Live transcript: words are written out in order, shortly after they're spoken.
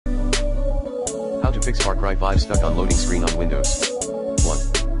How to fix Far Cry 5 stuck on loading screen on Windows. 1.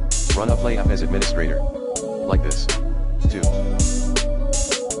 Run a Play app as administrator. Like this. 2.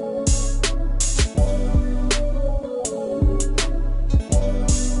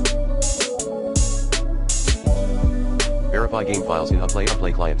 Verify game files in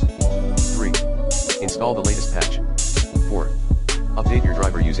Play client. 3. Install the latest patch. 4. Update your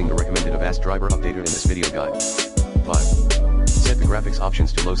driver using the recommended Avast driver updater in this video guide. 5. Set the graphics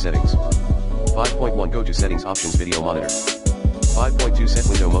options to low settings. 5.1 Go to settings options video monitor. 5.2 Set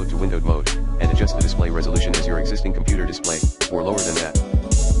window mode to windowed mode, and adjust the display resolution as your existing computer display, or lower than that.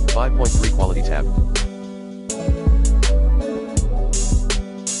 5.3 Quality tab.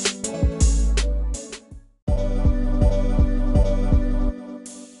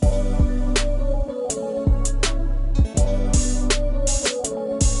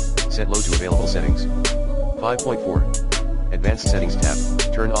 Set low to available settings. 5.4. Advanced settings tab,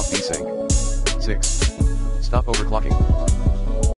 turn off VSync. 6. Stop overclocking.